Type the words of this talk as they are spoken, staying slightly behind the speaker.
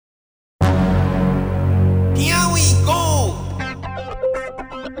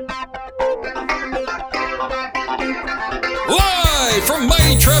from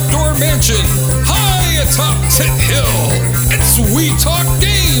mighty Trapdoor Mansion, high atop Tit Hill, it's We Talk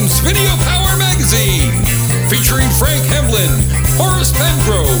Games Video Power Magazine, featuring Frank Hemblin, Horace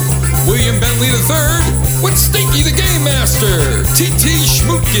Pengrove, William Bentley III, with Stinky the Game Master, T.T.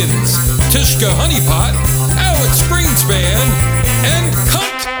 Schmootkins, Tishka Honeypot, Alex Greenspan, and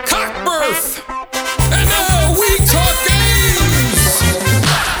Cunt Cockbirth. And now We Talk Games!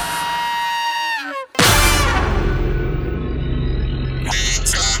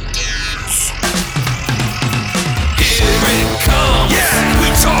 Here it comes! Yeah! We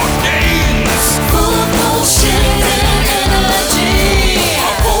Talk Games! Full of bullshit and energy.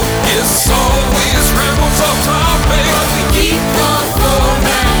 Our focus always rambles off topic, But we keep the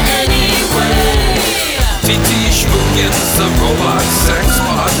format anyway. T.T. Schmootkins, the robot sex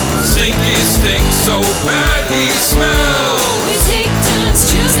bot. Stinky stinks so bad he smells. We take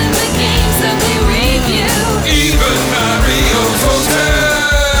turns choosing the games that we review. Even Mario's Hotel.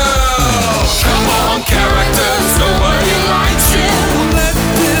 Come on, characters, nobody likes you. Let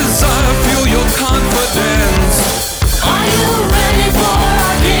desire fuel your confidence. Are you ready for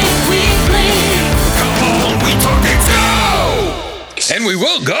our game weekly? Come on, we talking go! And we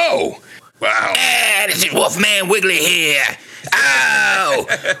will go. Wow. This is Wolfman Wiggly here. Oh,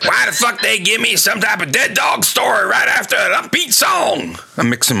 why the fuck they give me some type of dead dog story right after an upbeat song? I'm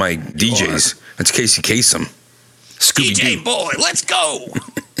mixing my DJs. That's Casey Kasem. DJ Scooby-Doo. boy, let's go.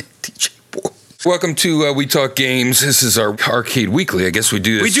 DJ boy. Welcome to We Talk Games. This is our Arcade Weekly. I guess we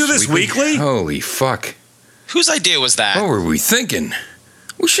do this. We do this weekly? Holy fuck. Whose idea was that? What were we thinking?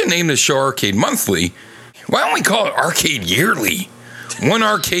 We should name this show Arcade Monthly. Why don't we call it Arcade Yearly? One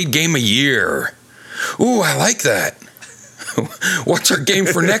arcade game a year. Ooh, I like that. What's our game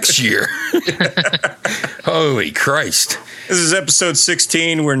for next year? Holy Christ. This is episode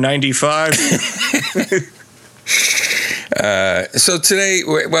 16. We're 95. So today,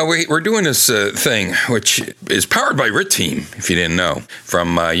 we're doing this thing, which is powered by RIT Team, if you didn't know,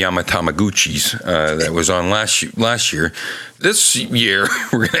 from Yamatamaguchi's that was on last year. This year,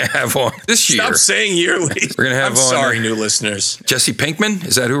 we're going to have on, Stop saying yearly. We're gonna have I'm on, sorry, new listeners. Jesse Pinkman.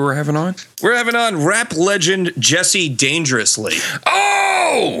 Is that who we're having on? We're having on rap legend Jesse Dangerously.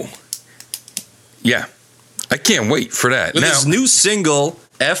 Oh! Yeah. I can't wait for that. With his new single,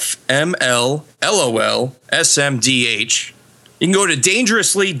 FML LOL SMDH. You can go to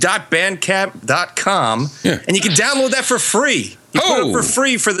dangerously.bandcamp.com and you can download that for free. You put it for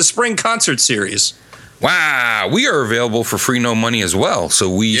free for the spring concert series. Wow, we are available for free, no money as well. So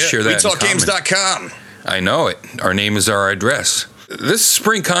we share that. WeTalkGames.com. I know it. Our name is our address. This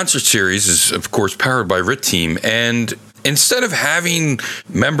spring concert series is, of course, powered by RIT Team. And instead of having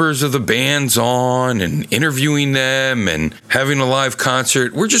members of the bands on and interviewing them and having a live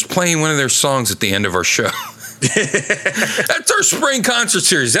concert, we're just playing one of their songs at the end of our show. That's our spring concert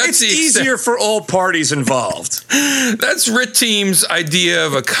series. It's easier for all parties involved. That's RIT Team's idea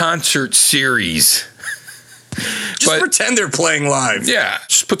of a concert series. Just pretend they're playing live. Yeah,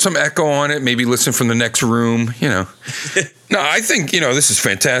 just put some echo on it, maybe listen from the next room, No, I think, this is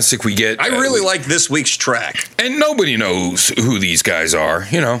fantastic. I really like this week's track. And nobody knows who these guys are,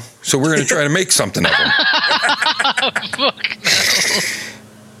 so we're going to try to make something of them. Fuck no.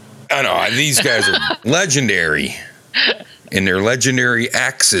 I know, these guys are legendary in their legendary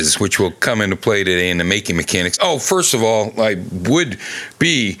axes, which will come into play today in the making mechanics. Oh, first of all, I would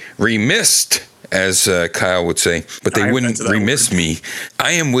be remiss, as Kyle would say, but they wouldn't remiss me.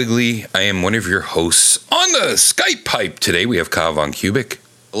 I am Wiggly. I am one of your hosts. On the Skype pipe today, we have Kyle Von Kubik.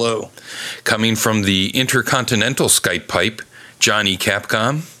 Hello. Coming from the Intercontinental Skype pipe, Johnny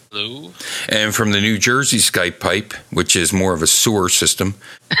Capcom. Hello. And from the New Jersey Skype pipe, which is more of a sewer system,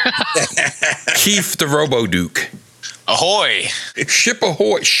 Keith the Robo-Duke. Ahoy. Ship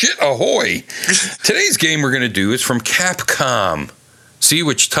ahoy. Shit ahoy. Today's game we're going to do is from Capcom. See,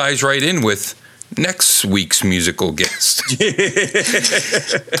 which ties right in with next week's musical guest.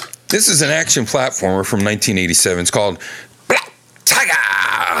 This is an action platformer from 1987. It's called Black Tiger.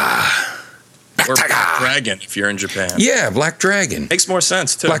 Or Black Dragon, if you're in Japan. Yeah, Black Dragon. Makes more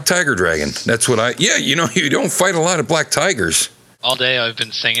sense, too. Black Tiger Dragon. That's what you don't fight a lot of black tigers. All day I've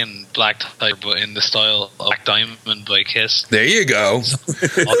been singing Black Tiger, but in the style of Black Diamond by Kiss. There you go.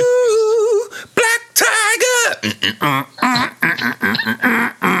 Ooh, Black Tiger.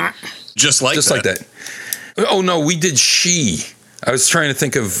 Just like that. Oh, no, we did She. I was trying to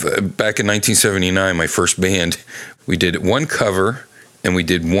think of back in 1979, my first band. We did one cover and we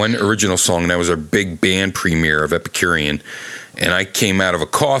did one original song, and that was our big band premiere of Epicurean. And I came out of a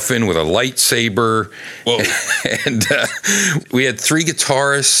coffin with a lightsaber. Whoa. And we had 3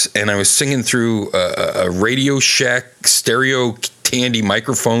 guitarists, and I was singing through a Radio Shack stereo candy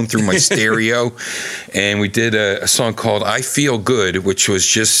microphone through my stereo, and we did a song called "I Feel Good," which was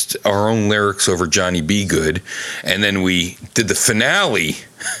just our own lyrics over Johnny B. Good, and then we did the finale.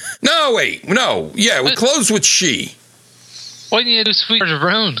 We closed with "She." Why didn't you do Sweet Georgia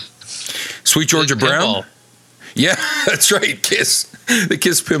Brown? Sweet Georgia Brown? Pinball. Yeah, that's right. Kiss. The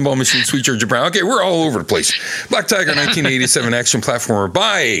Kiss Pinball Machine, Sweet Georgia Brown. Okay, we're all over the place. Black Tiger 1987 action platformer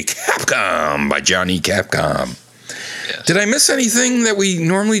by Capcom, by Johnny Capcom. Yes. Did I miss anything that we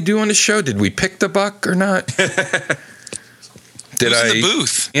normally do on the show? Did we pick the buck or not? Did Who's in the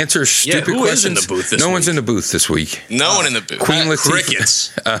booth? Answer stupid who questions? is in the booth this no week? one's in the booth this week. No one in the booth. Queen Latifah.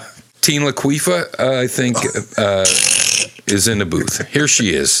 Crickets. Teen Laquifa, I think, is in the booth. Here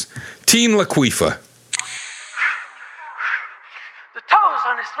she is. Teen Laquifa. The toes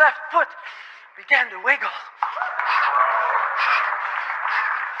on his left foot began to wiggle.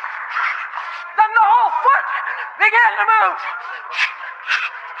 Then the whole foot began to move.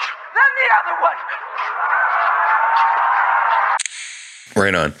 Then the other one.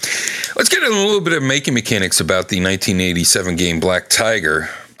 Right on. Let's get in a little bit of making mechanics about the 1987 game Black Tiger.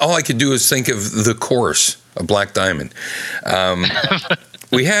 All I could do is think of the chorus of Black Diamond.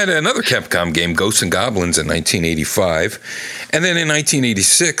 We had another Capcom game, Ghosts and Goblins, in 1985. And then in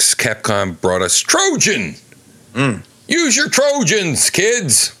 1986, Capcom brought us Trojan. Use your Trojans,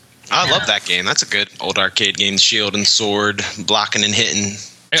 kids. I love that game. That's a good old arcade game. Shield and sword, blocking and hitting.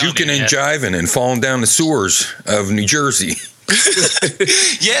 Juking and jiving and falling down the sewers of New Jersey.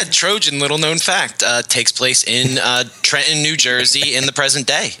 Yeah, Trojan, little known fact, takes place in Trenton, New Jersey in the present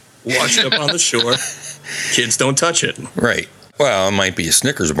day. Washed up on the shore. Kids don't touch it. Right. Well, it might be a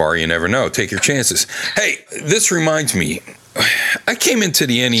Snickers bar. You never know. Take your chances. Hey, this reminds me. I came into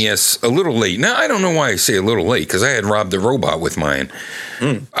the NES a little late. Now, I don't know why I say a little late, because I had Rob the Robot with mine.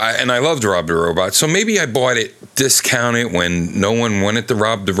 And I loved Rob the Robot. So maybe I bought it discounted when no one wanted the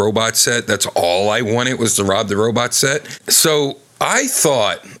Rob the Robot set. That's all I wanted was the Rob the Robot set. So I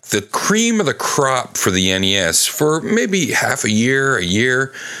thought the cream of the crop for the NES for maybe half a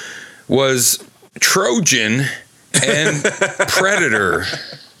year, was Trojan and Predator.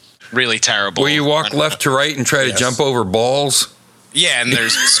 Really terrible. Where you walk left to right and try to jump over balls. Yeah, and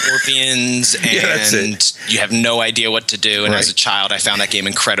there's scorpions, and that's it. you have no idea what to do. And Right. as a child, I found that game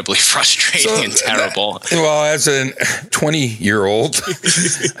incredibly frustrating and terrible. Well, as a 20-year-old,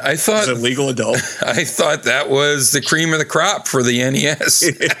 I thought As a legal adult. I thought that was the cream of the crop for the NES.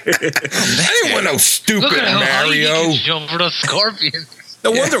 I didn't want no stupid Look at how high you Mario. can jump for those scorpions. No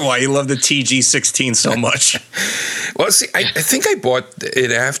wonder why you love the TG-16 so much. Well, see, I think I bought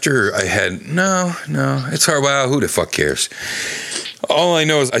it after I had no. It's hard. Well, who the fuck cares? All I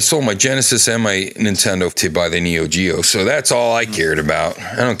know is I sold my Genesis and my Nintendo to buy the Neo Geo, so that's all I cared about.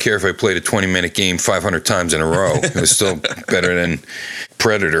 I don't care if I played a 20-minute game 500 times in a row. It was still better than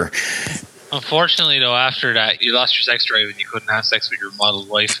Predator. Unfortunately, though, after that, you lost your sex drive and you couldn't have sex with your model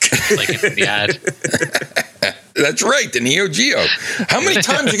wife, like in the ad. That's right, the Neo Geo. How many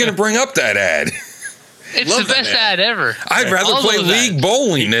times are you going to bring up that ad? It's Love the that best ad ever. I'd rather All play those League ads.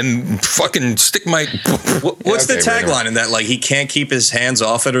 Bowling than fucking stick my... What's the Okay, right tagline on. in that? Like, he can't keep his hands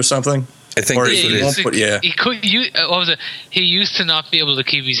off it or something? I think Or that's he what it won't is. put- yeah. He could. What was it? He used to not be able to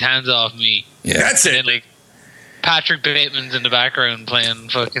keep his hands off me. Yeah. That's And it. then, like, Patrick Bateman's in the background playing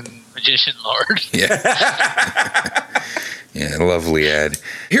fucking Magician Lord. Yeah, lovely ad.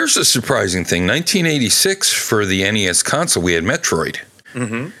 Here's a surprising thing. 1986, for the NES console, we had Metroid.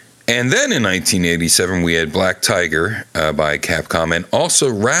 Mm-hmm. And then in 1987, we had Black Tiger by Capcom and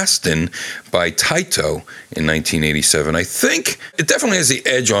also Rastin by Taito in 1987. I think it definitely has the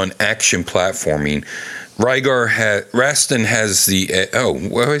edge on action platforming. Rastin has the... I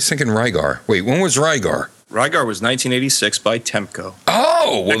was thinking Rygar. Wait, when was Rygar? Rygar was 1986 by Temco.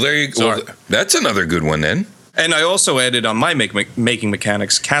 Oh, well, there you go. Sorry. Well, that's another good one then. And I also added on my making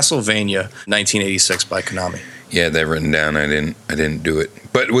mechanics, Castlevania 1986 by Konami. Yeah, they've written down. I didn't do it.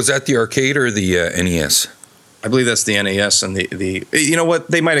 But was that the arcade or the NES? I believe that's the NES and the you know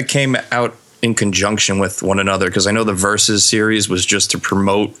what, they might have came out in conjunction with one another, because I know the Versus series was just to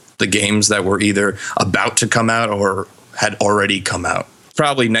promote the games that were either about to come out or had already come out.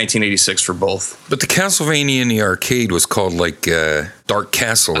 Probably 1986 for both. But the Castlevania in the arcade was called like Dark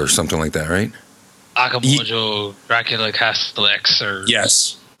Castle or something like that, right? Akamojo, Dracula Castle X, or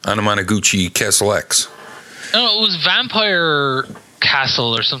Yes. Anamanaguchi Castle X. no, it was Vampire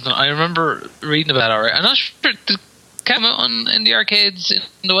Castle or something. I remember reading about it. Alright, I'm not sure it came out in the arcades in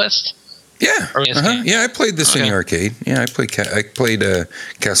the West. Yeah, Or NES game. yeah. I played this in Okay. the arcade. Yeah, I played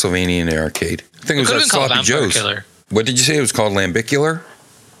Castlevania in the arcade. I think it was Could have at been called Sloppy Vampire Joe's. Killer. What did you say? It was called Lambicular?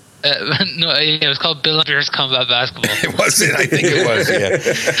 No, it was called Bill and Pierce Combat Basketball. It wasn't. I think it was.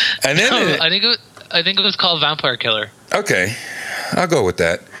 Yeah. And then No, I think it was called Vampire Killer. okay, I'll go with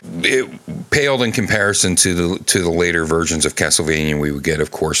that. It paled in comparison to the later versions of Castlevania we would get,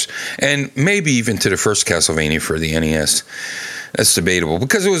 of course, and maybe even to the first Castlevania for the NES. That's debatable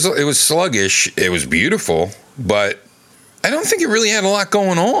because it was sluggish. It was beautiful, but I don't think it really had a lot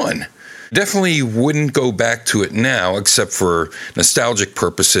going on. Definitely wouldn't go back to it now, except for nostalgic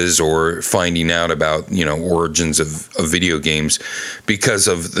purposes or finding out about, origins of video games because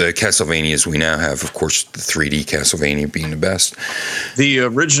of the Castlevanias we now have. Of course, the 3D Castlevania being the best. The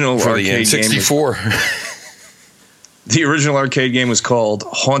original For the arcade game. N64. The original arcade game was called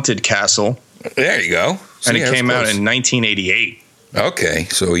Haunted Castle, There you go. and See, it I was came out close. in 1988. Okay,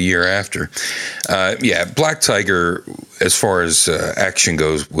 so a year after. Black Tiger, as far as action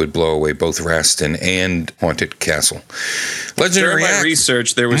goes, would blow away both Raston and Haunted Castle. Legendary During my Axe.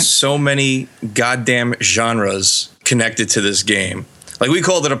 research, there was so many goddamn genres connected to this game. Like, we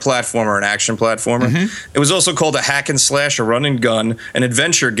called it a platformer, an action platformer. It was also called a hack and slash, a run and gun, an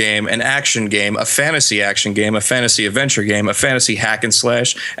adventure game, an action game, a fantasy action game, a fantasy adventure game, a fantasy hack and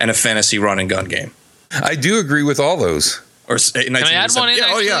slash, and a fantasy run and gun game. I do agree with all those. Or Can I add one in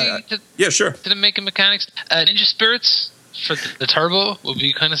Yeah, sure. to the making mechanics? Ninja Spirits for the Turbo would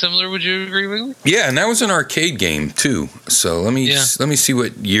be kind of similar. Would you agree, Wiggly? Yeah, and that was an arcade game too. So let me see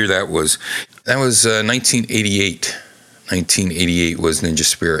what year that was. That was 1988. 1988 was Ninja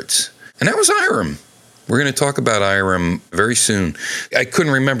Spirits, and that was Irem. We're going to talk about Irem very soon. I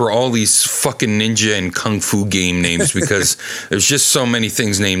couldn't remember all these fucking ninja and kung fu game names because there's just so many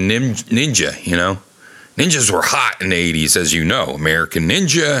things named ninja. Ninjas were hot in the 80s, as you know. American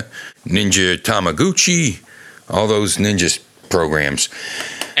Ninja, Ninja Tamaguchi, all those ninja programs.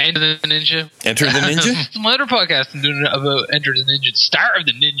 Enter the Ninja. Enter the Ninja? Some other podcast I'm doing about Enter the Ninja, the start of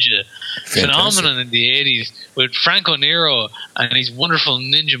the Ninja phenomenon in the 80s with Franco Nero and his wonderful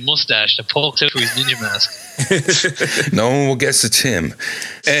ninja mustache that pokes out through his ninja mask. No one will guess it's him.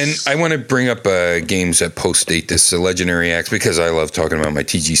 And I want to bring up games that post-date this, Legendary Axe, because I love talking about my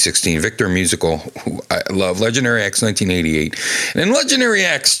TG16. Victor Musical, who I love. Legendary Axe 1988. And then Legendary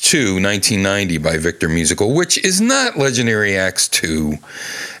Axe 2, 1990 by Victor Musical, which is not Legendary Axe 2.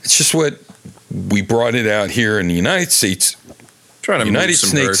 It's just what we brought it out here in the United States. Trying to United move some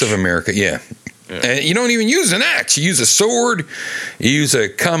States merch. of America, yeah. And you don't even use an axe. You use a sword. You use a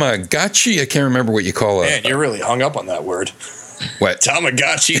Tamagotchi. I can't remember what you call it. Man, you're really hung up on that word. What?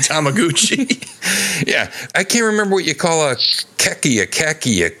 Tamagotchi, Tamaguchi. Yeah, I can't remember what you call a keki, a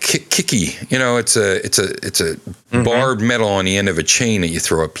kiki. It's a barbed metal on the end of a chain that you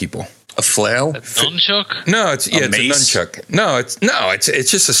throw at people. A flail? Nunchuck? No, it's a mace? nunchuck. It's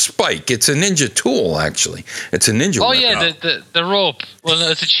just a spike. It's a ninja tool, actually. It's a ninja. Oh, weapon. yeah, the rope. Well, no,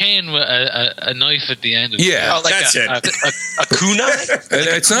 it's a chain with a knife at the end of it. Yeah. Oh, like That's it. a kunai? And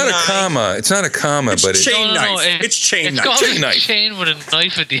it's not a comma. It's not a comma, but it's chain No, knife. It's chain it's knife. called Chain a knife. chain with a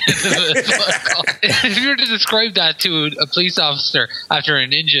knife at the end of it. That's what it's called. If you were to describe that to a police officer after a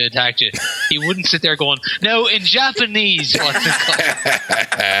ninja attacked you, he wouldn't sit there going, "No, in Japanese, what's it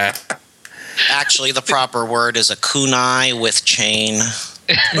called?" Actually, the proper word is a kunai with chain.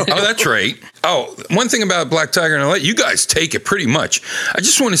 Oh, that's right. Oh, one thing about Black Tiger, and I'll let you guys take it pretty much. I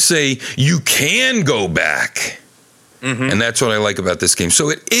just want to say you can go back. And that's what I like about this game. So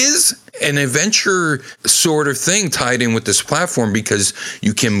it is an adventure sort of thing tied in with this platform because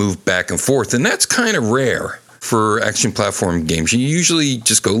you can move back and forth. And that's kind of rare for action platform games. You usually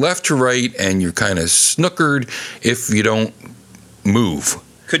just go left to right and you're kind of snookered if you don't move.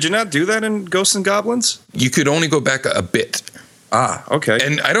 Could you not do that in Ghosts and Goblins? You could only go back a bit. Ah, okay.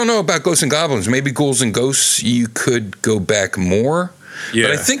 And I don't know about Ghosts and Goblins. Maybe Ghouls and Ghosts, you could go back more. Yeah.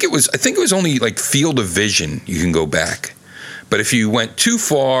 But I think it was only like Field of Vision you can go back. But if you went too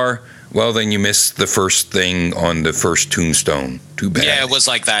far, well, then you missed the first thing on the first tombstone. Too bad. Yeah, it was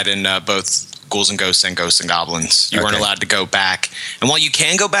like that in both Ghouls and Ghosts and Ghosts and Goblins. You weren't Okay. allowed to go back. And while you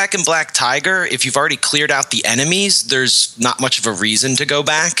can go back in Black Tiger, if you've already cleared out the enemies, there's not much of a reason to go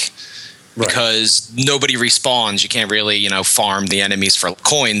back. Because nobody respawns. You can't really, farm the enemies for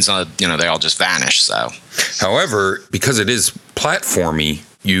coins. They all just vanish. So, However, because it is platformy,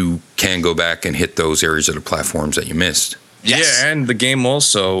 you can go back and hit those areas of the platforms that you missed. yes. Yeah, and the game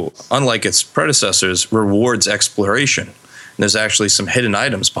also, unlike its predecessors, rewards exploration. And there's actually some hidden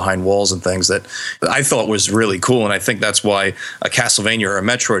items behind walls and things that I thought was really cool. And I think that's why a Castlevania or a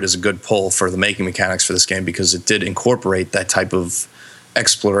Metroid is a good pull for the making mechanics for this game, because it did incorporate that type of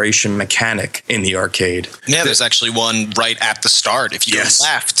exploration mechanic in the arcade. Yeah, there's actually one right at the start. If you go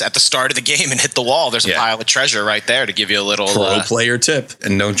left at the start of the game and hit the wall, there's a pile of treasure right there to give you a little pro player tip.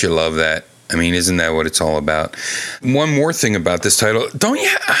 And don't you love that? I mean, isn't that what it's all about? One more thing about this title. Don't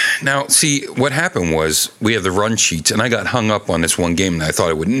you? Now, see, what happened was we have the run sheets, and I got hung up on this one game, and I thought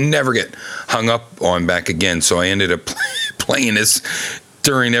I would never get hung up on back again. So I ended up playing this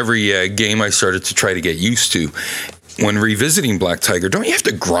during every game I started to try to get used to. When revisiting Black Tiger, don't you have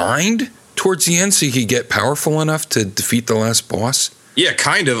to grind towards the end so you can get powerful enough to defeat the last boss? Yeah,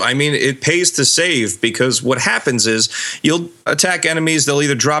 kind of. I mean, it pays to save because what happens is you'll attack enemies. They'll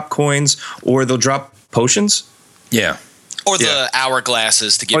either drop coins or they'll drop potions. Yeah. Or the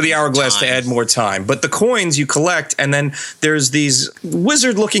hourglasses to give or the hourglass to add more time. But the coins you collect, and then there's these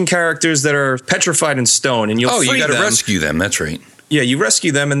wizard-looking characters that are petrified in stone, and you'll free you got to them. rescue them. That's right. Yeah, you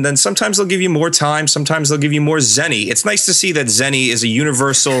rescue them, and then sometimes they'll give you more time. Sometimes they'll give you more Zenny. It's nice to see that Zenny is a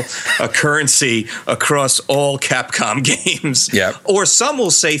universal currency across all Capcom games. Yeah. Or some will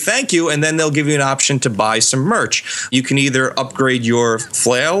say thank you, and then they'll give you an option to buy some merch. You can either upgrade your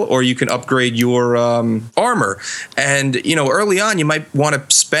flail or you can upgrade your armor. And, you know, early on you might want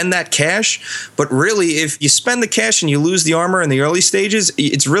to spend that cash, but really if you spend the cash and you lose the armor in the early stages,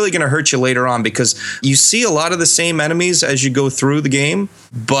 it's really going to hurt you later on because you see a lot of the same enemies as you go through the game,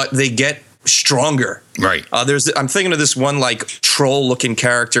 but they get stronger. Right. I'm thinking of this one like troll-looking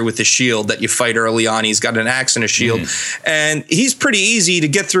character with a shield that you fight early on. He's got an axe and a shield, and he's pretty easy to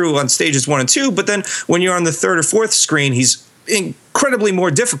get through on stages 1 and 2. But then when you're on the 3rd or 4th screen, he's incredibly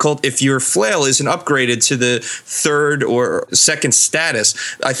more difficult if your flail isn't upgraded to the 3rd or 2nd status.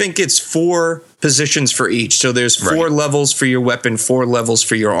 I think it's 4 positions for each. So there's 4 levels for your weapon, 4 levels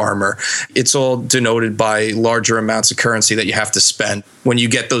for your armor. It's all denoted by larger amounts of currency that you have to spend when you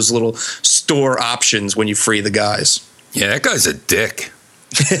get those little store options when you free the guys. Yeah, that guy's a dick.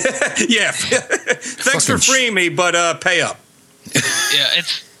 Yeah. Thanks for freeing me, but pay up. Yeah,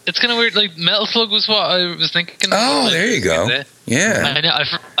 it's kind of weird. Like Metal Slug was what I was thinking. Oh, there you go. Yeah, I know.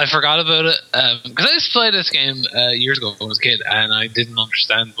 I forgot about it because I used to play this game years ago when I was a kid, and I didn't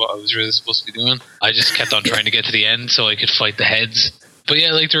understand what I was really supposed to be doing. I just kept on trying to get to the end so I could fight the heads. But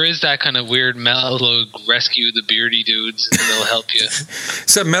yeah, like there is that kind of weird Metal Slug rescue the beardy dudes, and they'll help you.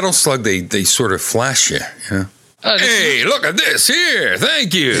 Except Metal Slug, they sort of flash you. You know? Hey, look at this here.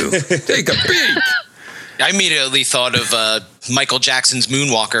 Thank you. Take a peek. I immediately thought of Michael Jackson's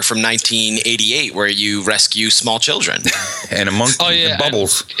Moonwalker from 1988, where you rescue small children. And a monkey and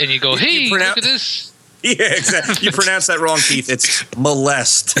Bubbles. And you go, hey, look at this. Yeah, exactly. You pronounce that wrong, Keith. It's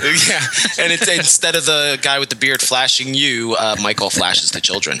molest. Yeah, and it's instead of the guy with the beard flashing you, Michael flashes the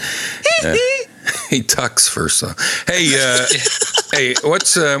children. He tucks first, though. Hey, hey,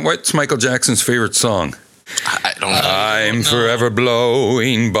 what's Michael Jackson's favorite song? I don't know. I'm forever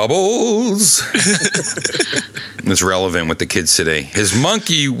blowing bubbles. It's relevant with the kids today. His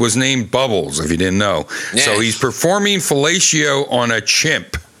monkey was named Bubbles, if you didn't know. Yeah. So he's performing fellatio on a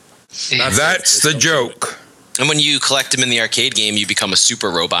chimp. That's the joke. And when you collect him in the arcade game, you become a super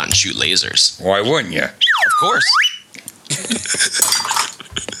robot and shoot lasers. Why wouldn't you? Of course.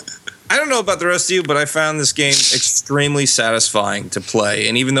 I don't know about the rest of you, but I found this game extremely satisfying to play.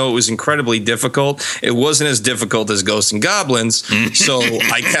 And even though it was incredibly difficult, it wasn't as difficult as Ghosts and Goblins. So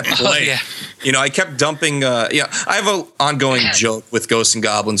I kept playing. Oh, yeah. You know, I kept dumping. I have an ongoing joke with Ghosts and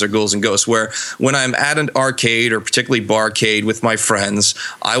Goblins or Ghouls and Ghosts where when I'm at an arcade or particularly barcade with my friends,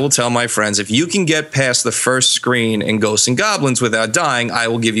 I will tell my friends, if you can get past the first screen in Ghosts and Goblins without dying, I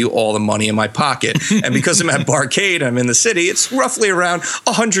will give you all the money in my pocket. And because I'm at barcade, I'm in the city, it's roughly around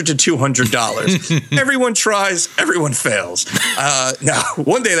 $100 to $200. Everyone tries, everyone fails. Now,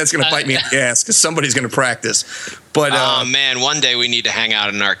 one day that's going to bite me in the ass because somebody's going to practice. But man, one day we need to hang out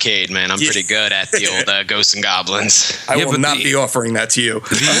in an arcade, man. I'm pretty good at the old Ghosts and Goblins. I will not be offering that to you.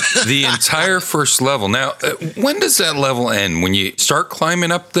 The entire first level. Now, when does that level end? When you start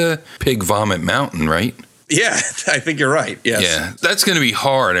climbing up the Pig Vomit Mountain, right? Yeah, I think you're right. Yes. Yeah, that's going to be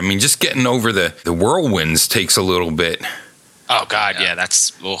hard. I mean, just getting over the whirlwinds takes a little bit. Oh, God, yeah,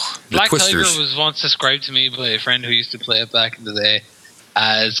 that's... Black Tiger was once described to me by a friend who used to play it back in the day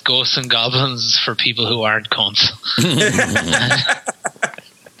as Ghosts and Goblins for people who aren't cunts.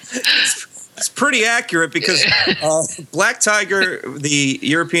 It's pretty accurate because Black Tiger, the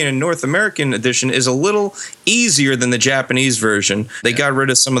European and North American edition, is a little easier than the Japanese version. They got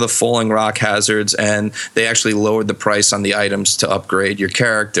rid of some of the falling rock hazards, and they actually lowered the price on the items to upgrade your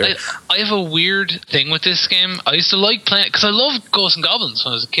character. I have a weird thing with this game. I used to like playing because I loved Ghosts and Goblins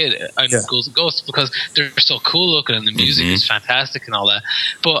when I was a kid. I know Ghosts and Ghosts because they're so cool looking and the music is fantastic and all that.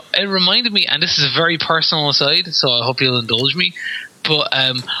 But it reminded me, and this is a very personal aside, so I hope you'll indulge me. but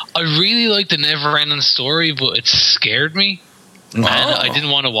I really liked the Never-Ending Story, but it scared me. And I didn't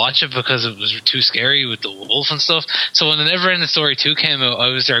want to watch it because it was too scary with the wolf and stuff. So when the Never-Ending Story 2 came out, I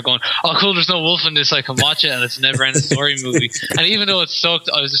was there going, oh cool, there's no wolf in this, I can watch it, and it's a Never-Ending Story movie. And even though it sucked,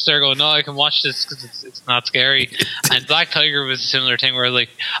 I was just there going, no, I can watch this because it's not scary. And Black Tiger was a similar thing where I was like,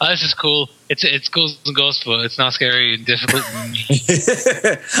 oh, this is cool. It's Ghouls and Ghosts, but it's not scary and difficult.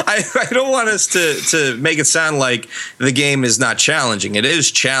 I don't want us to make it sound like the game is not challenging. It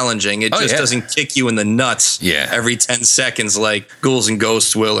is challenging. It just doesn't kick you in the nuts every 10 seconds like Ghouls and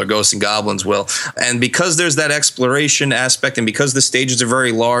Ghosts will or Ghosts and Goblins will. And because there's that exploration aspect and because the stages are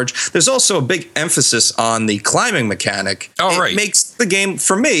very large, there's also a big emphasis on the climbing mechanic. It makes the game,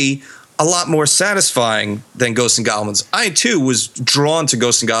 for me, a lot more satisfying than Ghosts and Goblins. I, too, was drawn to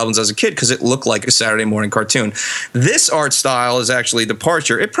Ghosts and Goblins as a kid because it looked like a Saturday morning cartoon. This art style is actually a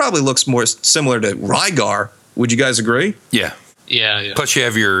departure. It probably looks more similar to Rygar. Would you guys agree? Yeah. Yeah. Plus, you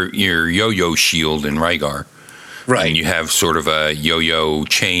have your yo-yo shield in Rygar. Right. And you have sort of a yo-yo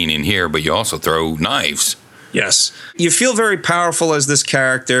chain in here, but you also throw knives. Yes. You feel very powerful as this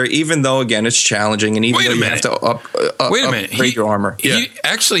character, even though, again, it's challenging, and even though you have to upgrade your armor.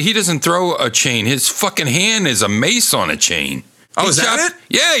 He doesn't throw a chain. His fucking hand is a mace on a chain. Oh, is that it?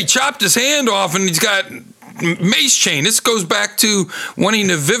 Yeah, he chopped his hand off, and he's got mace chain. This goes back to wanting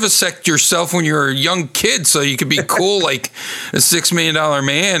to vivisect yourself when you're a young kid so you could be cool like a $6 million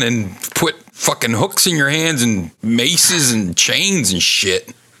man and put fucking hooks in your hands and maces and chains and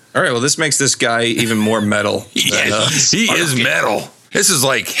shit. All right, well, this makes this guy even more metal. He is metal. This is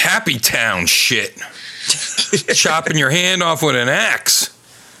like Happy Town shit. Chopping your hand off with an axe.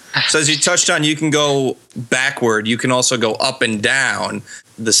 So as you touched on, you can go backward. You can also go up and down.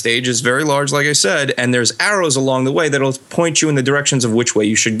 The stage is very large, like I said, and there's arrows along the way that'll point you in the directions of which way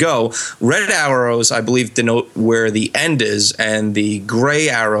you should go. Red arrows, I believe, denote where the end is, and the gray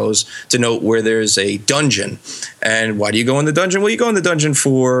arrows denote where there's a dungeon. And why do you go in the dungeon? Well, you go in the dungeon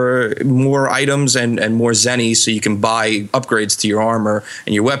for more items and more zennies so you can buy upgrades to your armor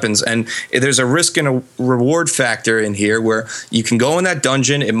and your weapons. And there's a risk and a reward factor in here where you can go in that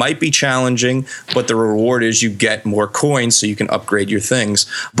dungeon. It might be challenging, but the reward is you get more coins so you can upgrade your things.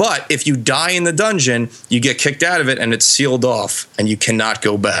 But if you die in the dungeon, you get kicked out of it and it's sealed off and you cannot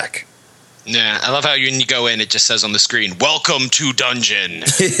go back. Yeah, I love how when you go in, it just says on the screen, "Welcome to dungeon."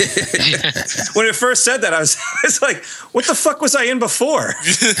 When it first said that, I was like, what the fuck was I in before?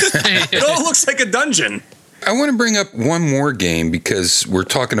 It all looks like a dungeon. I want to bring up one more game because we're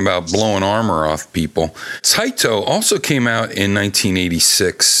talking about blowing armor off people. Taito also came out in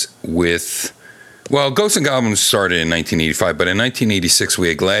 1986 with... Well, Ghosts and Goblins started in 1985, but in 1986 we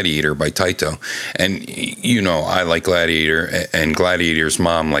had Gladiator by Taito. And, you know, I like Gladiator, and Gladiator's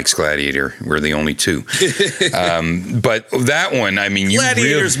mom likes Gladiator. We're the only two. But that one, I mean...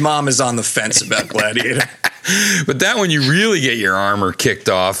 Gladiator's mom is on the fence about Gladiator. But that one, you really get your armor kicked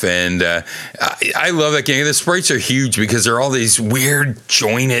off, and I love that game. The sprites are huge because they're all these weird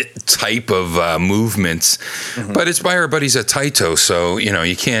jointed type of movements. Mm-hmm. But it's by our buddies at Taito, so you know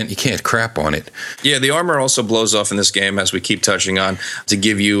you can't crap on it. Yeah, the armor also blows off in this game, as we keep touching on, to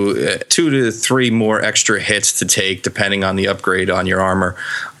give you 2 to 3 more extra hits to take depending on the upgrade on your armor.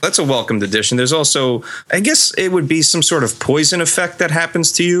 That's a welcomed addition. There's also, I guess it would be some sort of poison effect that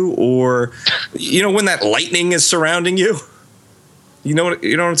happens to you, or, you know, when that lightning is surrounding you. You know what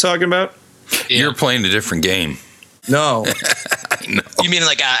I'm talking about? Yeah. You're playing a different game. No. No. You mean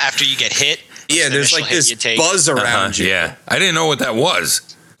like after you get hit? Yeah, there's like this buzz around you. Yeah, I didn't know what that was.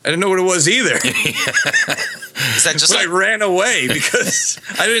 I didn't know what it was either. Is that just I ran away because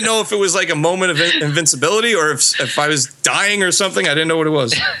I didn't know if it was like a moment of invincibility or if I was dying or something. I didn't know what it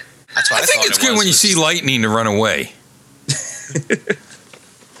was. That's what I think it's good when you see lightning to run away.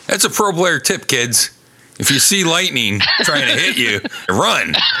 That's a pro player tip, kids. If you see lightning trying to hit you,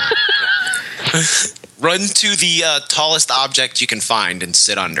 run. Run to the tallest object you can find and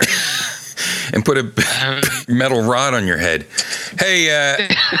sit under. And put a metal rod on your head. Hey,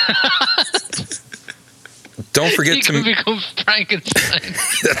 don't forget to become Frankenstein.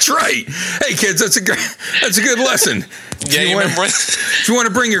 That's right. Hey, kids, that's a good lesson. If you want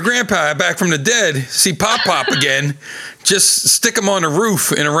to bring your grandpa back from the dead, see Pop again, just stick him on a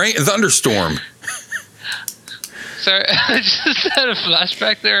roof in a thunderstorm. Sorry, I just had a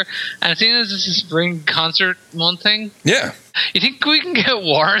flashback there, and seeing as this is spring concert one thing. Yeah. You think we can get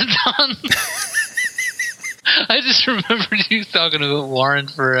Warrant on? I just remembered you talking about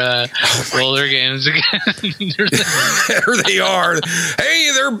Warrant for roller games again. There they are. Hey,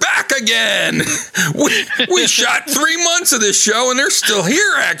 they're back again. We shot 3 months of this show, and they're still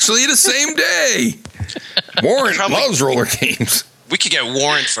here, actually, the same day. Warrant loves roller games. We could get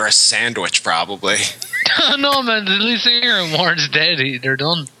Warren for a sandwich, probably. No, man. The lead singer and Warren's dead. They're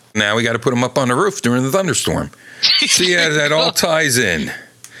done. Now we got to put them up on the roof during the thunderstorm. See how that all ties in.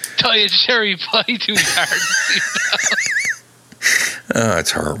 Tie a cherry pie too hard. Oh,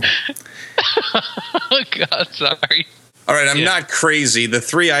 it's horrible. Oh, God, sorry. All right, I'm not crazy. The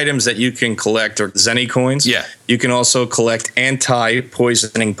 3 items that you can collect are Zenny coins. Yeah. You can also collect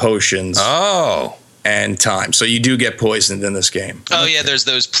anti-poisoning potions. Oh. And time. So you do get poisoned in this game. Oh, yeah, there's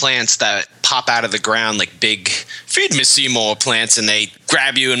those plants that pop out of the ground like big feed me Seymour plants, and they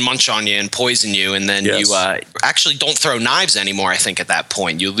grab you and munch on you and poison you, and then you actually don't throw knives anymore, I think, at that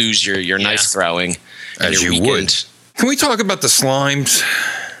point. You lose your knife throwing. As you would. Can we talk about the slimes?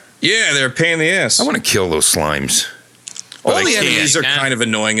 Yeah, they're a pain in the ass. I want to kill those slimes. All the enemies are kind of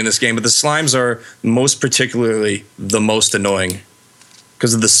annoying in this game, but the slimes are most particularly the most annoying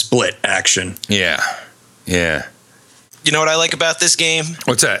because of the split action. Yeah. Yeah. You know what I like about this game?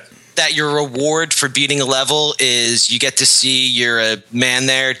 What's that? That your reward for beating a level is you get to see you're a man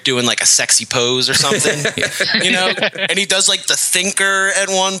there doing like a sexy pose or something. You know? And he does like the thinker at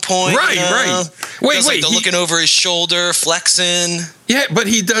one point. Right, right. Wait, the looking over his shoulder, flexing. Yeah, but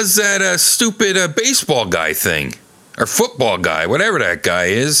he does that stupid baseball guy thing. Or football guy, whatever that guy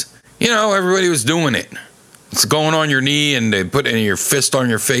is. You know, everybody was doing it. It's going on your knee and they put your fist on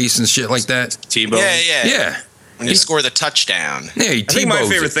your face and shit like that. T-bone. Yeah. When you score the touchdown. Yeah, I think my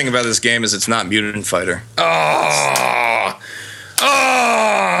favorite thing about this game is it's not Mutant Fighter.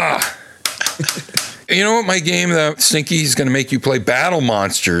 You know what? My game that Stinky's going to make you play Battle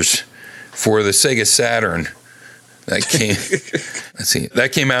Monsters for the Sega Saturn. That came. Let's see.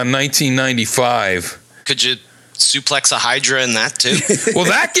 That came out in 1995. Could you suplex a Hydra in that too? Well,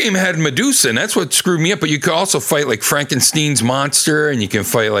 that game had Medusa, and that's what screwed me up. But you could also fight like Frankenstein's monster, and you can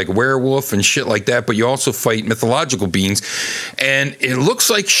fight like werewolf and shit like that. But you also fight mythological beings, and it looks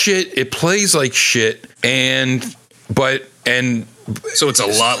like shit. It plays like shit, so it's a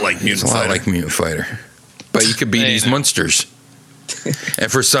lot like Mutant Fighter. A lot like Mutant Fighter, but you could be these monsters. And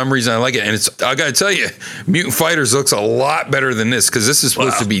for some reason I like it, and I gotta tell you, Mutant Fighters looks a lot better than this because this is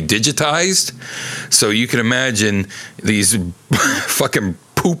supposed to be digitized, so you can imagine these fucking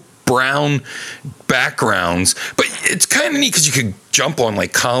poop brown backgrounds. But it's kind of neat because you could jump on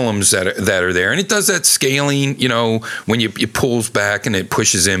like columns that are there, and it does that scaling, you know, when it pulls back and it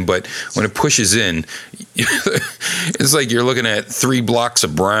pushes in. But when it pushes in, it's like you're looking at 3 blocks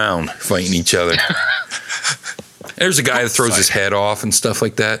of brown fighting each other. There's a guy that throws his head off and stuff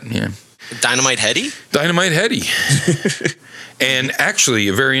like that. Yeah. Dynamite Heady? Dynamite Heady. And actually,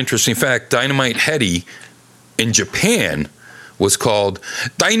 a very interesting fact, Dynamite Heady in Japan was called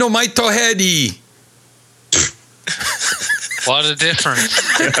Dynamite Heady. What a difference.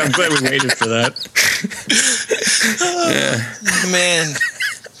 I'm glad we waited for that. Man.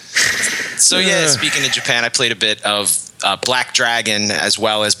 So, speaking of Japan, I played a bit of Black Dragon as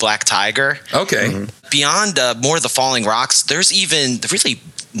well as Black Tiger. Okay. Mm-hmm. Beyond more of the falling rocks, there's even the really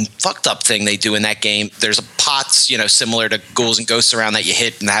fucked up thing they do in that game. There's pots, you know, similar to ghouls and ghosts around that you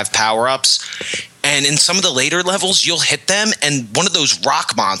hit and have power-ups. And in some of the later levels, you'll hit them, and one of those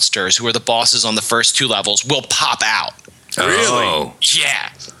rock monsters, who are the bosses on the first 2 levels, will pop out. Really? Oh.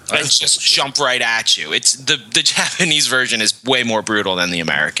 Yeah. And just jump right at you. It's the Japanese version is way more brutal than the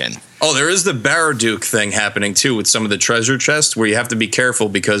American. Oh, there is the Baraduke thing happening too with some of the treasure chests where you have to be careful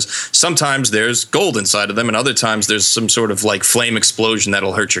because sometimes there's gold inside of them and other times there's some sort of like flame explosion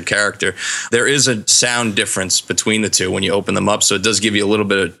that'll hurt your character. There is a sound difference between the two when you open them up, so it does give you a little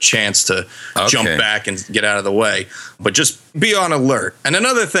bit of chance to jump back and get out of the way. But just be on alert. And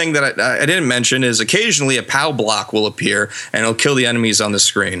another thing that I didn't mention is occasionally a POW block will appear and it'll kill the enemies on the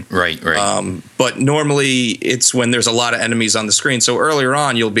screen. Right. But normally it's when there's a lot of enemies on the screen. So earlier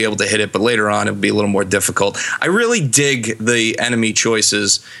on you'll be able to hit it, but later on it'll be a little more difficult. I really dig the enemy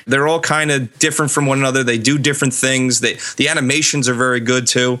choices. They're all kind of different from one another. They do different things. The animations are very good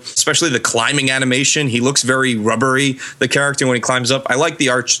too, especially the climbing animation. He looks very rubbery, the character, when he climbs up. I like the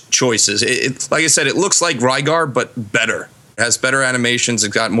art choices. Like I said, it looks like Rygar, but better. It has better animations,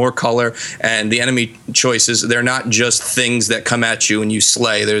 it's got more color, and the enemy choices, they're not just things that come at you and you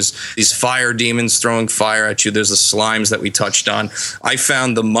slay. There's these fire demons throwing fire at you. There's the slimes that we touched on. I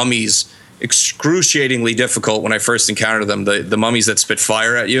found the mummies excruciatingly difficult when I first encountered them. The mummies that spit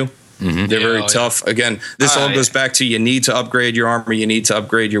fire at you. Mm-hmm. They're very tough. Again, this all goes back to you need to upgrade your armor, you need to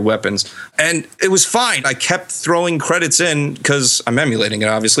upgrade your weapons. And it was fine. I kept throwing credits in because I'm emulating it,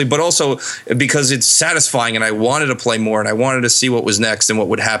 obviously, but also because it's satisfying and I wanted to play more and I wanted to see what was next and what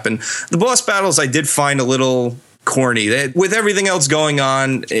would happen. The boss battles I did find a little corny. With everything else going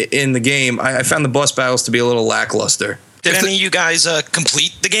on in the game, I found the boss battles to be a little lackluster. Did any of you guys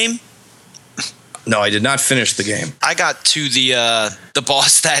complete the game? No, I did not finish the game. I got to the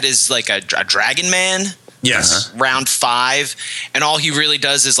boss that is like a dragon man. Yes. Round 5, and all he really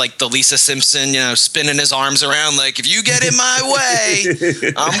does is like the Lisa Simpson, spinning his arms around like, if you get in my way,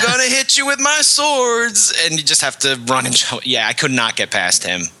 I'm gonna hit you with my swords, and you just have to run and show. Yeah, I could not get past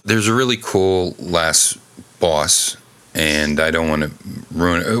him. There's a really cool last boss, and I don't want to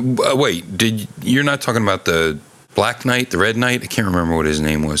ruin it. Wait, you're not talking about the Black Knight, the Red Knight? I can't remember what his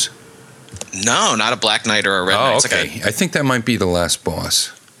name was. No, not a Black Knight or a Red Knight. Oh, okay. I think that might be the last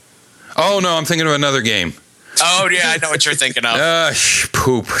boss. Oh, no, I'm thinking of another game. Oh, yeah, I know what you're thinking of.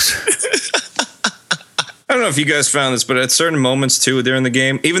 Poop. I don't know if you guys found this, but at certain moments, too, during the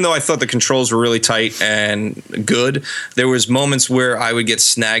game, even though I thought the controls were really tight and good, there was moments where I would get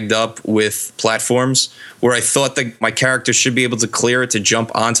snagged up with platforms where I thought that my character should be able to clear it to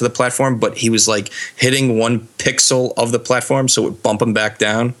jump onto the platform, but he was, like, hitting one pixel of the platform, so it would bump him back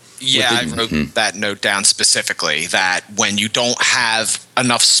down. Yeah, I wrote that note down specifically, that when you don't have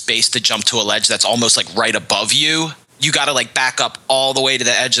enough space to jump to a ledge that's almost like right above you, you got to like back up all the way to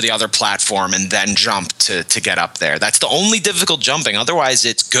the edge of the other platform and then jump to get up there. That's the only difficult jumping. Otherwise,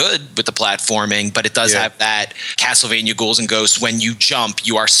 it's good with the platforming, but it does have that Castlevania Ghouls and Ghosts. When you jump,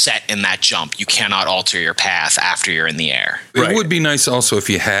 you are set in that jump. You cannot alter your path after you're in the air. It would be nice also if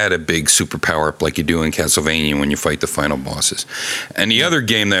you had a big superpower up like you do in Castlevania when you fight the final bosses. And the other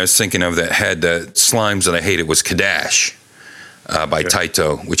game that I was thinking of that had the slimes that I hated was Kadash. By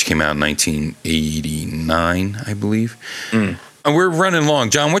Taito, which came out in 1989, I believe. And we're running long.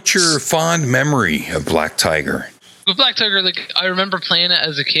 John, what's your fond memory of Black Tiger? With Black Tiger, like I remember playing it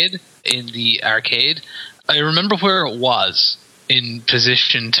as a kid in the arcade. I remember where it was in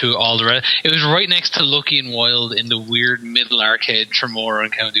position to all the rest. It was right next to Lucky and Wild in the weird middle arcade, Tremor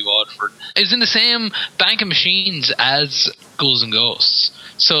in County Waterford. It was in the same bank of machines as Ghouls and Ghosts.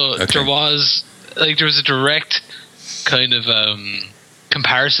 So there was a direct kind of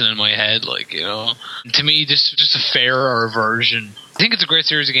comparison in my head, to me, just a fairer version. I think it's a great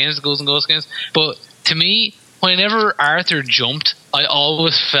series of games, the Ghouls and Ghosts games, but to me, whenever Arthur jumped, I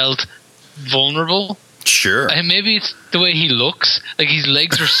always felt vulnerable. Sure. And maybe it's the way he looks, like his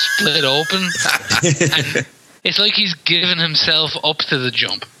legs are split open, and it's like he's given himself up to the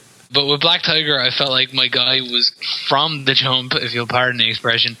jump. But with Black Tiger, I felt like my guy was, from the jump, if you'll pardon the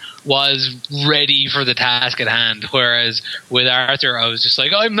expression, was ready for the task at hand. Whereas with Arthur, I was just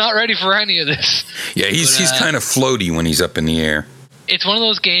like, I'm not ready for any of this. Yeah, he's kind of floaty when he's up in the air. It's one of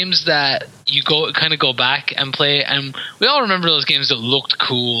those games that you go back and play, and we all remember those games that looked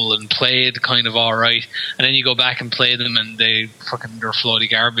cool and played kind of all right, and then you go back and play them and they're floaty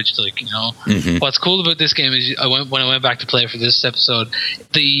garbage. What's cool about this game is when I went back to play for this episode,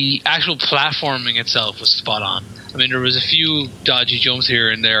 the actual platforming itself was spot on. I mean, there was a few dodgy jumps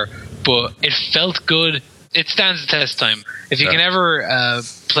here and there, but it felt good. It stands the test of time. If you can ever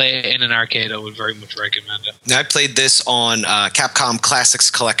play it in an arcade, I would very much recommend it. I played this on Capcom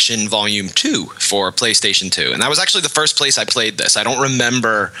Classics Collection Volume 2 for PlayStation 2. And that was actually the first place I played this. I don't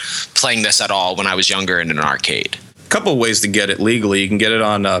remember playing this at all when I was younger in an arcade. Couple of ways to get it legally. You can get it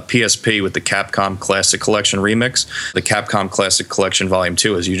on PSP with the Capcom Classic Collection Remix, the Capcom Classic Collection Volume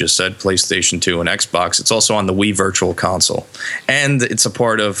 2, as you just said, PlayStation 2 and Xbox. It's also on the Wii Virtual Console. And it's a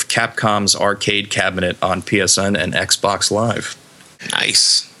part of Capcom's arcade cabinet on PSN and Xbox Live.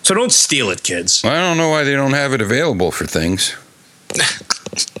 Nice. So don't steal it, kids. I don't know why they don't have it available for things.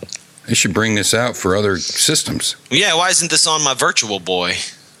 They should bring this out for other systems. Yeah, why isn't this on my Virtual Boy?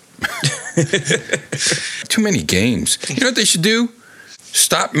 Too many games. You know what they should do?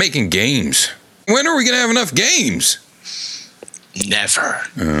 Stop making games. When are we going to have enough games? Never.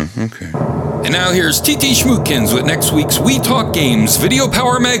 Okay. And now here's TT Schmootkins with next week's We Talk Games Video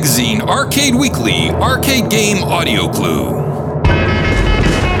Power Magazine Arcade Weekly Arcade Game Audio Clue.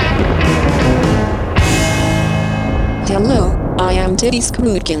 Hello, I am Titty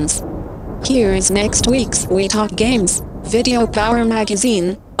Schmootkins. Here is next week's We Talk Games Video Power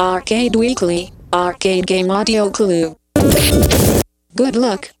Magazine Arcade Weekly Arcade Game Audio Clue. Good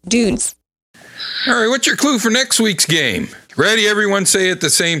luck, dudes. All right, what's your clue for next week's game? Ready? Everyone say it at the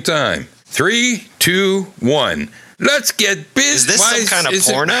same time. 3, 2, 1. Let's get busy. Is this some kind of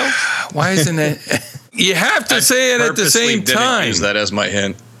porno? Why isn't it? You have to say it at the same time. I use that as my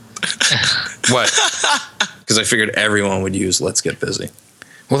hint. What? Because I figured everyone would use Let's Get Busy.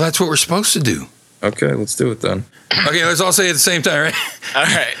 Well, that's what we're supposed to do. Okay, let's do it then. Okay, let's all say it at the same time, right? All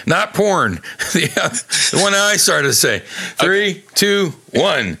right. Not porn. The one that I started to say. 3, 2,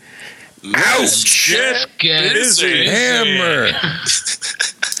 1. Ouch! Get Hammer.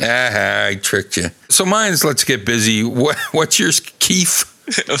 I tricked you. So mine's Let's Get Busy. What's yours, Keith?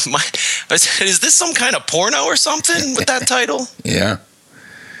 Is this some kind of porno or something with that title? Yeah.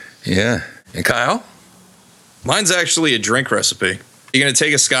 And Kyle? Mine's actually a drink recipe. You're going to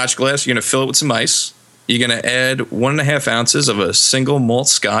take a scotch glass. You're going to fill it with some ice. You're going to add 1.5 ounces of a single malt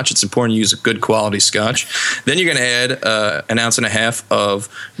scotch. It's important to use a good quality scotch. Then you're going to add 1.5 ounces of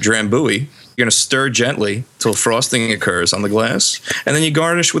Drambuie. You're going to stir gently till frosting occurs on the glass. And then you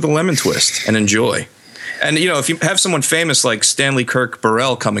garnish with a lemon twist and enjoy. And, if you have someone famous like Stanley Kirk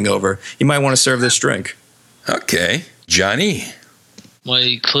Burrell coming over, you might want to serve this drink. Okay. Johnny?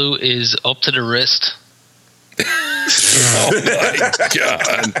 My clue is up to the wrist. Oh, my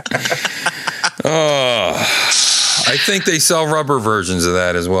God. Oh, I think they sell rubber versions of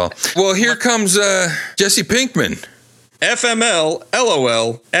that as well. Well, here comes Jesse Pinkman. FML,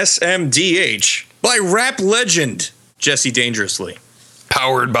 LOL, SMDH by rap legend Jesse Dangerously.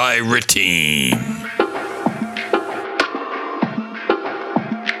 Powered by Ritine.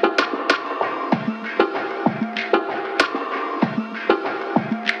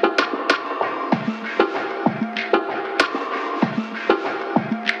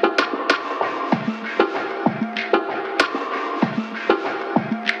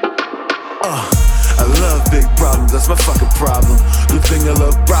 That's my fucking problem. Good thing I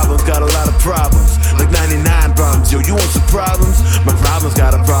love problems, got a lot of problems. Like 99 problems, yo, you want some problems? My problem's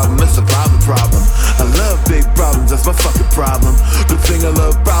got a problem, it's a problem. I love big problems, that's my fucking problem. Good thing I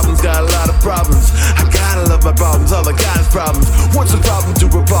love problems, got a lot of problems. I gotta love my problems, all I got is problems. What's a problem to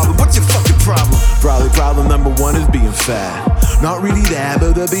a problem? What's your fucking problem? Probably problem number one is being fat. Not really that,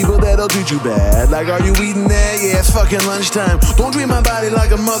 but the people that'll treat you bad. Like, are you eating that? Yeah, it's fucking lunchtime. Don't treat my body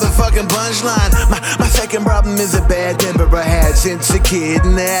like a motherfucking punchline. My second problem is a bad temper I had since a kid,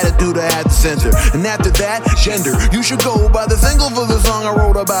 and the attitude I had to censor. And after that, gender. You should go by the single for the song I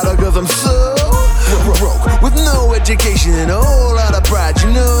wrote about her, cause I'm so broke, with no education and a whole lot of pride. You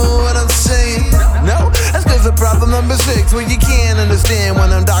know what I'm saying? No? That's cause of problem number 6, where you can't understand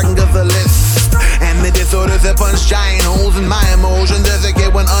when I'm talking cause the list and the disorders that punch giant holes in my emotions as a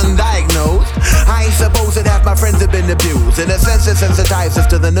kid when undiagnosed. I ain't supposed that half my friends have been abused. In a sense, it sensitizes us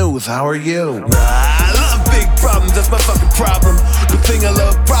to the news. How are you? I love big problems, that's my fucking problem. Good thing I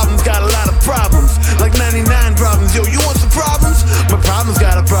love problems, got a lot of problems. Like 99 problems, yo, you want some problems? My problem's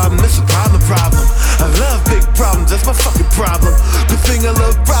got a problem, it's a problem. I love big problems, that's my fucking problem. Good thing I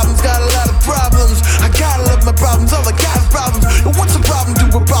love problems, got a lot of problems. I gotta love my problems, all I got is problems. And what's a problem to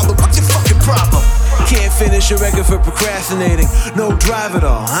a problem? What's your fucking problem? Can't finish a record for procrastinating. No drive at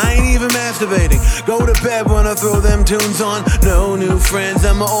all, I ain't even masturbating. Go to bed when I throw them tunes on. No new friends,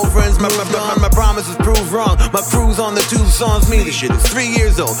 and my old friends moved on. My promises proved wrong. My crew's on the 2 songs. Me, the shit is 3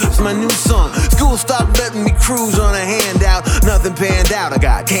 years old, it's my new song. School stopped letting me cruise on a handout. Nothing panned out, I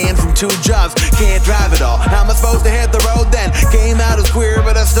got canned from 2 jobs. Can't drive at all, how am I supposed to hit the road then? Came out as queer,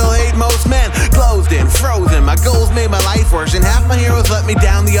 but I still hate most men. Closed in, frozen, my goals made my life worse. And half my heroes let me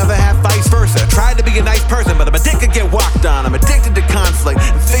down, the other half vice versa. Tried to be a nice person, but I'm addicted to get walked on. I'm addicted to conflict,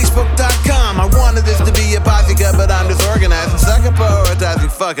 and Facebook.com. I wanted this to be a posse cut, but I'm disorganized and suck at prioritizing.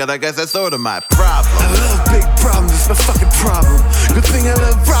 Fuck it, I guess that's sort of my problem. I love big problems, it's my fucking problem. Good thing I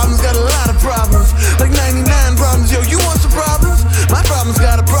love problems, got a lot of problems. Like 99 problems, yo, you want some problems? My problem's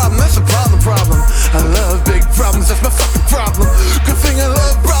got a problem, that's a problem. I love big problems, that's my fucking problem. Good thing I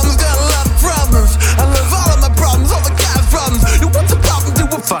love problems, got a lot of problems. I love all of my problems, all the guys' problems. Yo, what's a problem to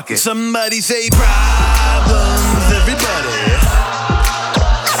a fuck it? Somebody say problems, everybody.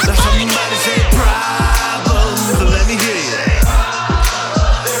 Now somebody say problems, let me hear you.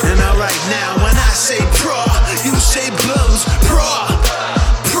 And alright now, when I say pro, you say blooms, pro.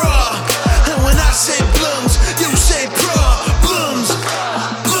 And when I say blooms, you say pro, blooms.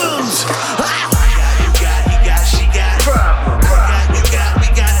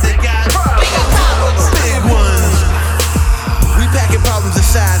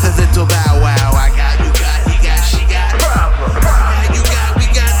 Size as little bow wow. I got, you got, he got, she got problem. You got, we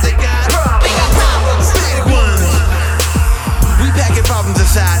got, they got problem. Big ones. We packing problems the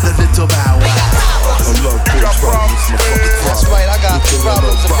size of little bow wow. I love big problems. That's right, I got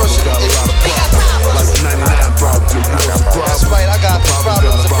problems. The person got a lot of problems. Like 99 problems. That's right, I got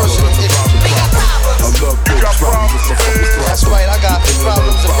problems. The person I love big problems. That's right, I got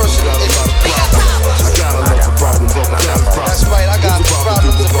problems. The person I got a lot of problems. That's right, I got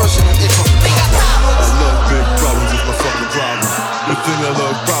problems. The person I love big problems, it's my fucking problem. The thing I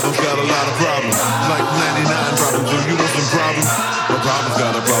love problems, got a lot of problems. Like 99 problems, so you want some problems? My problem's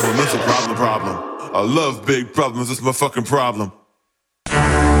got a problem, it's a problem. I love big problems, it's my fucking problem.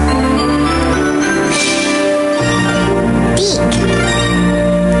 Beak.